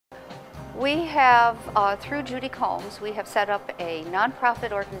We have, through Judy Combs, we have set up a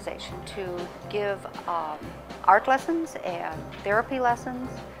nonprofit organization to give art lessons and therapy lessons,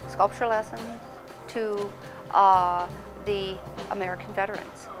 sculpture lessons to the American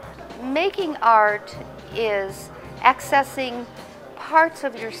veterans. Making art is accessing parts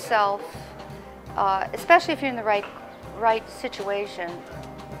of yourself, especially if you're in the right situation,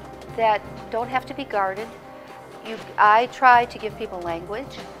 that don't have to be guarded. I try to give people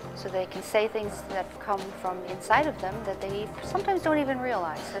language so they can say things that come from inside of them that they sometimes don't even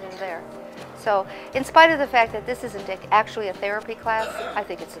realize that are there. So in spite of the fact that this isn't actually a therapy class, I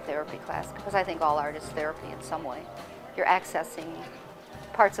think it's a therapy class because I think all art is therapy in some way. You're accessing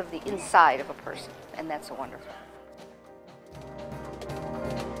parts of the inside of a person, and that's so wonderful.